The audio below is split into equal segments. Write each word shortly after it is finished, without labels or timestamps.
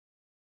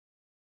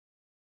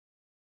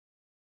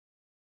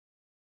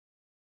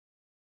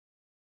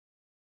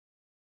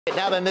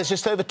Now then, there's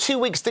just over 2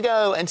 weeks to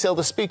go until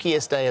the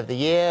spookiest day of the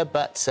year,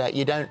 but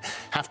you don't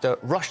have to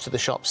rush to the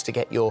shops to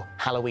get your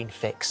Halloween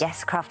fix.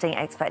 Yes, crafting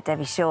expert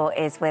Debbie Shaw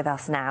is with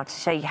us now to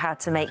show you how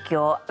to make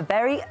your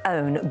very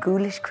own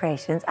ghoulish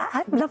creations.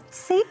 I'd love to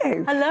see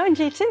you. Hello, and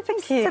you too,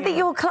 thank you. So that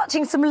you're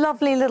clutching some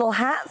lovely little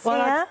hats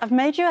here. I've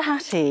made you a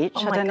hat each.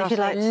 Oh I don't know if you'd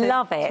like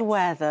to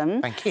wear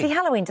them. Thank you. See,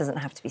 Halloween doesn't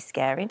have to be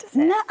scary, does it?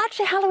 No,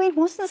 actually, Halloween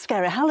wasn't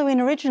scary.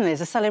 Halloween originally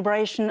is a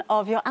celebration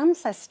of your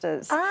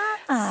ancestors.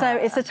 So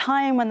it's a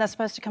time when they're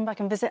supposed to come back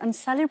and visit and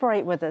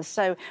celebrate with us.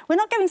 So we're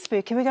not going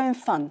spooky, we're going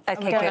fun.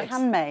 OK, we're going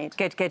handmade.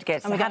 Good.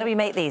 So how do we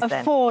make these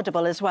then?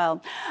 Affordable as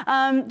well.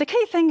 The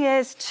key thing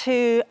is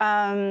to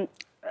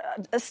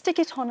stick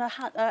it on a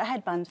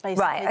headband,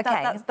 basically. Right,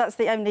 OK. That's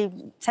the only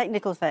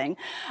technical thing.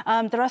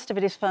 The rest of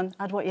it is fun.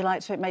 Add what you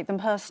like to it, make them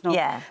personal.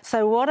 Yeah.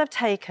 So what I've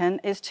taken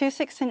is 2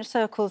 6-inch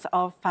circles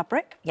of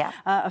fabric, yeah,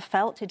 of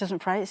felt. It doesn't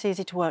fray, it's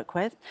easy to work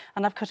with.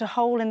 And I've cut a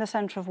hole in the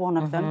centre of one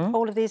of them.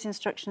 All of these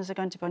instructions are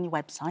going to be on your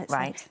website, so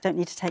right, don't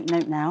need to take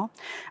note now.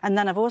 And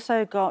then I've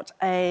also got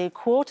a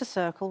quarter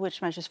circle,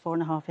 which measures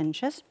 4.5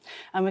 inches.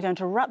 And we're going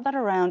to wrap that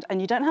around, and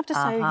you don't have to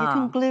sew. You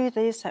can glue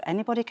these, so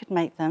anybody could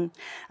make them,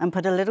 and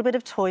put a little bit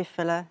of toy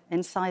filler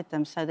inside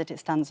them so that it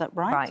stands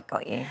upright. Right,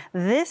 got you.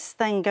 This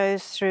then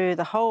goes through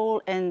the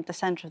hole in the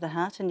centre of the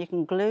hat, and you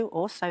can glue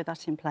or sew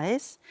that in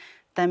place.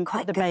 Then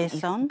put the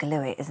base on.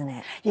 Glue it, isn't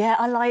it? Yeah,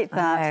 I like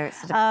that. I know, it's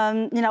sort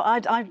of... you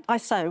know, I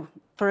sew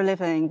for a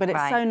living, but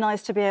it's so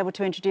nice to be able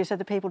to introduce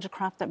other people to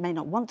craft that may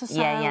not want to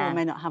sew or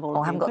may not have all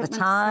of the haven't got the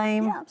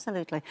time. Yeah,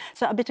 absolutely.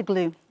 So a bit of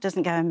glue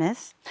doesn't go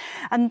amiss.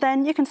 And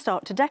then you can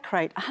start to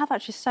decorate. I have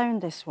actually sewn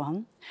this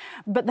one,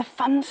 but the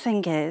fun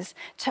thing is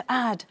to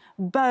add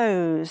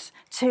bows,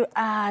 to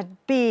add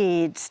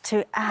beads,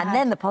 to add... And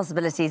then the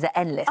possibilities are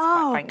endless,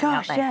 quite frankly,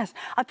 gosh, yes.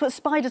 I put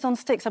spiders on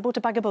sticks. I bought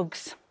a bag of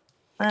bugs.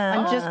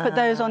 And just put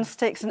those on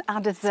sticks and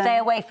added them. Stay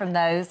away from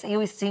those. He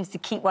always seems to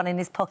keep one in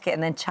his pocket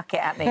and then chuck it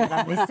at me when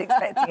I'm least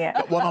expecting it.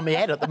 Got one on my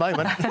head at the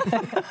moment.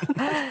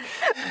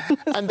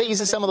 And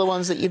these are some of the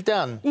ones that you've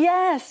done?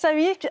 Yeah, so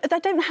they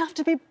don't have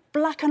to be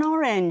black and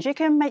orange. You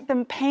can make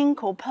them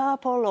pink or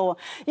purple, or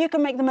you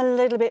can make them a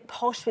little bit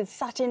posh with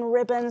satin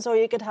ribbons, or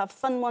you could have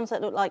fun ones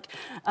that look like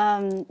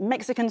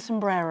Mexican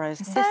sombreros.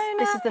 This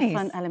is the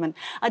fun element.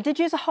 I did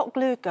use a hot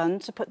glue gun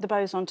to put the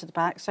bows onto the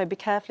back, so be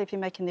careful if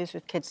you're making these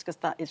with kids, because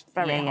that is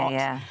very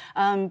hot.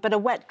 But a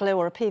wet glue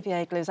or a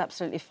PVA glue is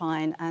absolutely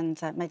fine,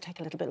 and may take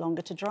a little bit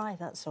longer to dry,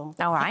 that's all.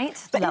 All right,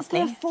 but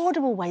lovely. It's the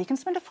affordable way. You can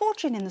spend a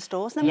fortune in the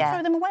stores and then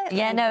throw them away at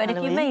the end of and if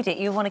Halloween. you made it,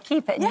 you want to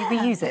keep it and you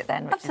reuse it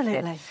then, which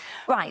absolutely. Is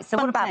good. Right, so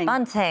what about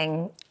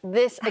bunting?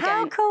 This again.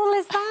 How cool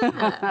is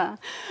that?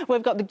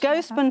 We've got the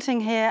ghost bunting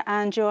here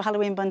and your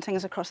Halloween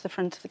buntings across the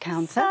front of the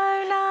counter. So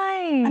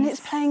nice. And it's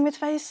playing with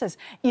faces.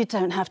 You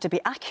don't have to be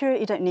accurate,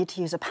 you don't need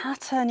to use a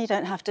pattern, you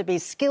don't have to be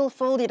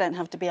skillful, you don't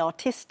have to be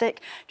artistic.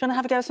 Do you want to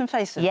have a go at some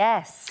faces?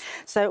 Yes.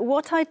 So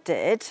what I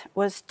did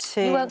was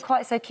to... You weren't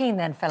quite so keen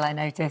then, Phil, I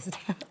noticed.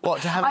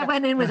 What, to have I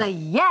went in with a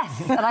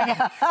yes! And I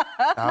go...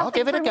 I'll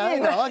give it a go.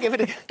 I'll give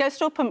it a go.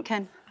 Ghost or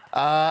pumpkin?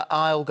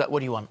 I'll go... What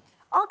do you want?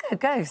 I'll go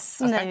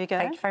ghost. Okay. There you go.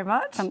 Thank you very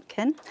much.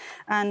 Pumpkin.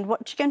 And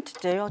what you're going to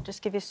do, I'll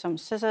just give you some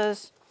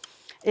scissors,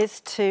 is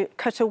to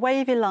cut a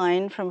wavy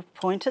line from a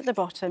point at the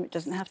bottom. It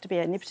doesn't have to be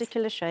any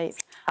particular shape.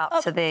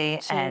 Up to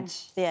the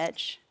edge. The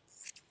edge.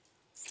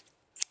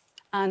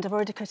 And I've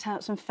already cut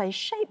out some face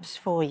shapes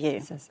for you.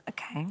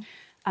 OK.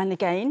 And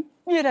again,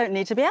 you don't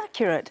need to be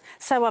accurate.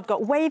 So I've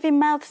got wavy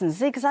mouths and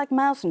zigzag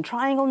mouths and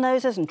triangle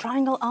noses and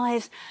triangle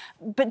eyes.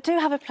 But do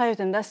have a play with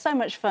them. They're so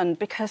much fun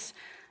because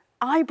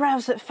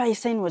eyebrows that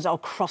face inwards are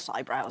cross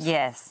eyebrows.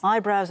 Yes.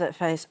 Eyebrows that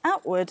face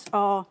outwards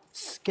are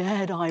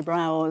scared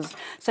eyebrows.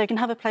 So you can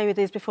have a play with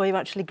these before you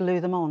actually glue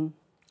them on.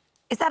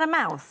 Is that a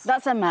mouth?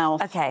 That's a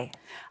mouth. OK.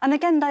 And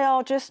again, they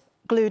are just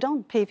glued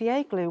on,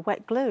 PVA glue,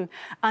 wet glue.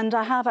 And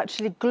I have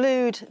actually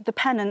glued the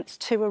pennants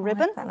to a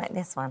ribbon. I like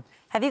this one.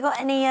 Have you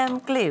got any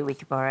glue we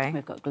could borrow?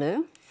 We've got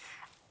glue.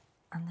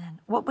 And then,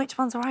 which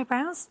ones are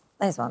eyebrows?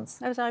 Those ones.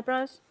 Those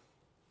eyebrows.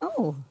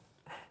 Oh.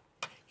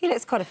 He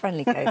looks quite a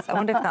friendly ghost. I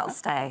wonder if that'll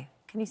stay.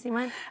 Can you see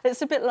mine?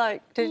 It's a bit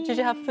like... Did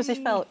you have fuzzy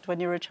felt when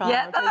you were a child?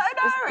 Yeah,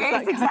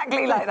 it's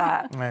exactly like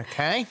that.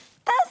 OK.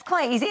 That's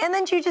quite easy. And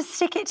then do you just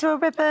stick it to a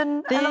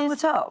ribbon along the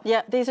top?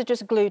 Yeah, these are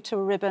just glued to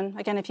a ribbon.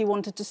 Again, if you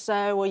wanted to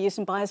sew or use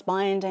some bias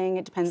binding,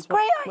 it depends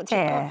what you've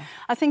got.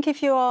 I think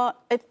if you are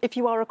a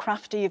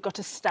crafter, you've got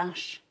a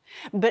stash.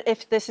 But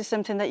if this is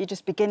something that you're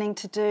just beginning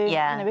to do, you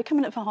know, we're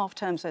coming up for half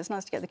term, so it's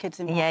nice to get the kids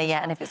involved.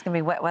 Yeah, and if it's going to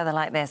be wet weather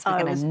like this,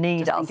 we're going to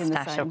need our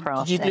stash of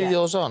crafting. Did you glue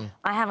yours on?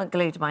 I haven't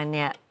glued mine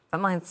yet, but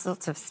mine's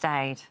sort of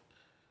stayed.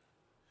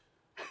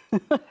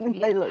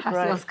 They look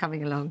great. Yours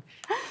coming along.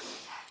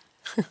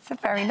 So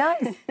very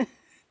nice.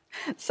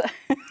 So...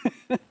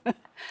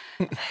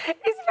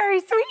 It's very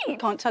sweet.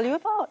 can't tell you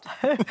apart.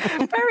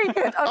 Very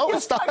good. Oh,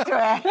 stuck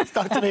to it.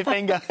 Stuck to my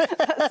finger.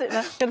 That's it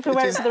now. Going to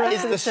wear it for the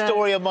rest of the show.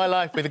 story of my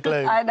life with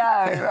glue. I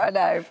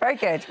know. Very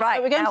good. Right,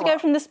 So we're going to go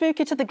from the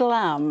spooky to the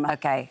glam.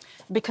 OK.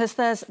 Because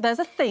there's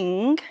a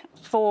thing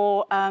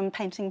for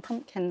painting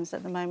pumpkins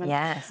at the moment.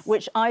 Yes.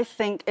 Which I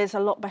think is a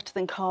lot better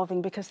than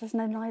carving because there's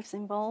no knives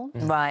involved.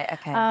 Right,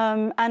 OK.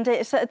 And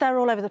they're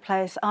all over the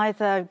place,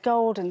 either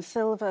gold and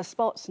silver,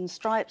 spots and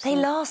stripes. They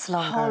and last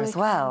longer as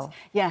well.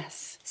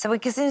 Yes. So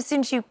because as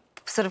soon as you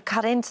sort of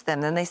cut into them,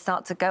 then they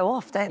start to go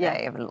off, don't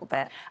they, a little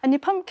bit? And your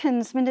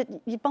pumpkins, I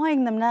mean, you're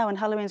buying them now and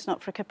Halloween's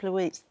not for a couple of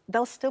weeks,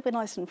 they'll still be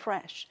nice and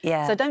fresh.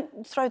 Yeah. So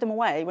don't throw them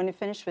away when you're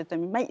finished with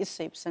them. Make your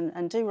soups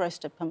and do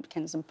roasted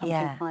pumpkins and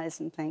pumpkin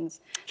pies and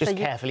things. Just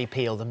carefully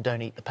peel them,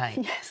 don't eat the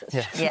paint. Yes,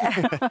 that's true.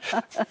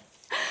 Yeah.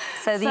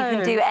 So you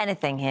can do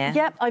anything here?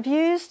 Yep, I've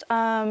used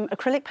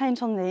acrylic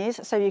paint on these,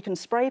 so you can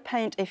spray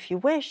paint if you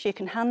wish, you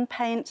can hand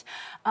paint.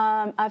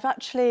 I've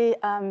actually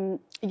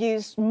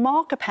used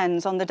marker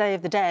pens on the Day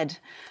of the Dead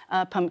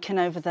pumpkin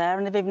over there,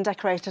 and they've even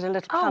decorated a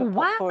little plant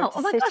pot for it to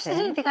Oh, my sit gosh, I in.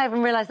 didn't think I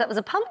even realised that was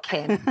a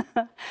pumpkin.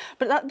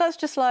 But that's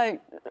just like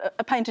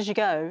a paint as you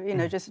go, you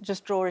know,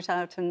 just draw it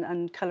out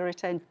and colour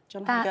it in. Do you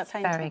want to have a go at That's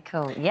painting? very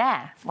cool.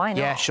 Yeah, why not?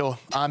 Yeah, sure.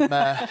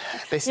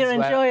 This You're is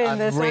where enjoying I'm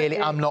this, really. aren't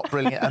you? I'm not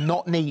brilliant. I'm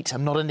not neat.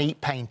 I'm not a neat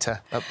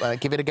painter.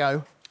 Give it a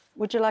go.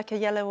 Would you like a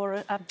yellow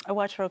or a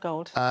white or a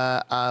gold?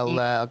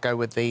 I'll go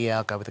with the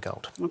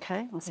gold.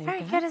 OK. It's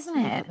very good, isn't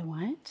it? The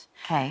white.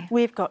 OK.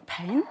 We've got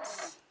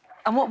paints.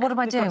 And what am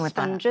I We've doing got with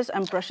that? sponges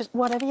and brushes,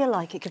 whatever you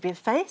like. It could be a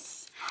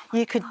face.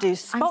 You could do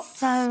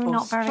spots. I'm so or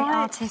not very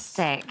stripes.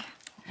 artistic.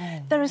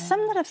 There are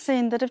some that I've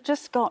seen that have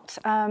just got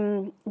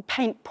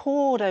paint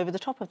poured over the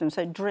top of them,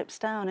 so it drips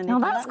down. And Oh,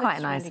 even that's that quite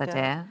a looks nice really good.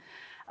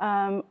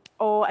 idea.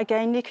 Or,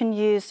 again, you can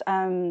use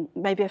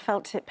maybe a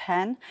felt tip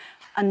pen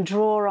and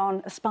draw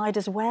on a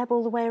spider's web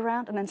all the way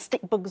around and then stick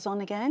bugs on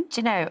again.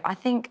 Do you know, I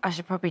think I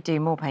should probably do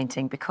more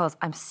painting because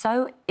I'm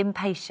so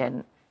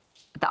impatient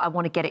that I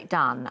want to get it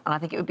done, and I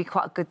think it would be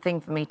quite a good thing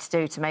for me to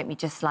do to make me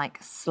just, like,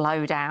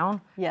 slow down.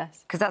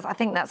 Yes. Because I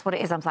think that's what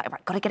it is. I'm like,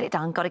 right, got to get it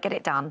done, got to get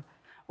it done.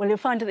 Well, you'll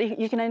find that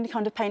you can only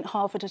kind of paint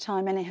half at a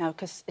time anyhow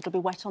because it'll be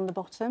wet on the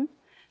bottom.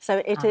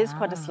 So it is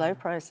quite a slow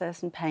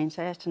process, and paint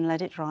it and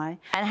let it dry.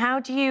 And how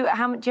do you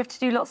have to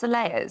do lots of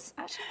layers?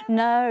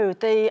 No,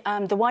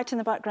 the white in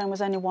the background was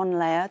only one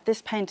layer.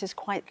 This paint is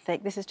quite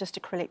thick. This is just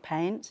acrylic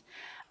paint.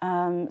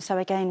 So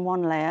again,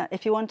 one layer.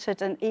 If you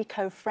wanted an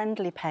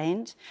eco-friendly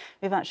paint,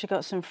 we've actually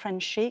got some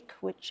French Chic,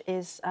 which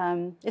is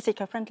it's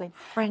eco-friendly.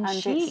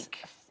 French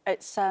Chic?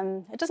 It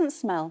doesn't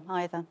smell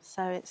either,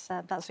 so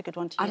that's a good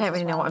one to use. I don't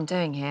really know well. what I'm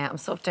doing here. I'm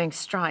sort of doing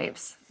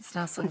stripes. It's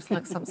now sort of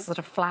like some sort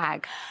of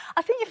flag.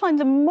 I think you find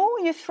the more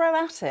you throw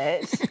at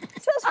it,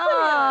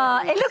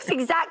 it looks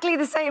exactly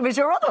the same as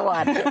your other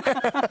one.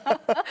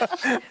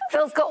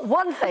 Phil's got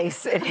one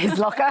face in his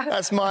locker.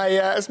 That's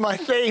my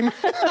theme.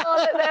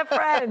 Oh, look, they're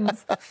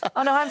friends.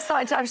 Oh no,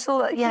 I'm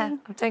sure that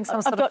I'm doing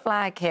some sort of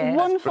flag here.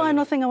 One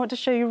final thing I want to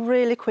show you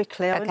really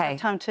quickly. I won't Okay. have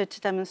time to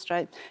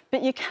demonstrate,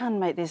 but you can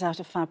make these out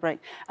of fabric,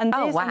 and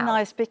these are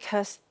nice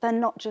because they're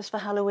not just for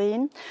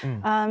Halloween.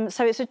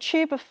 So it's a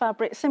tube of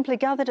fabric, simply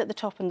gathered at the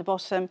top and the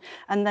bottom,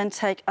 and then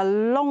take a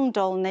long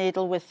dull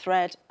needle with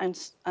thread and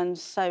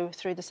sew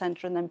through the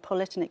centre, and then pull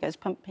it, and it goes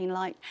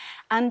pumpkin-like.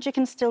 And you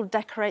can still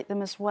decorate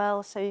them as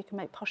well, so you can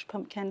make posh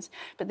pumpkins.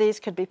 But these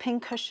could be pin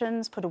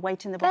cushions, put a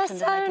weight in the bottom.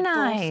 They're so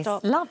nice.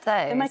 Love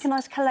those. They make a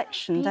nice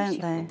collection,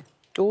 don't they?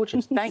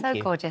 Gorgeous. Thank you.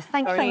 So gorgeous.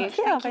 Thank you. Thank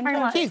you. Thank you very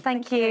much.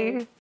 Thank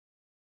you.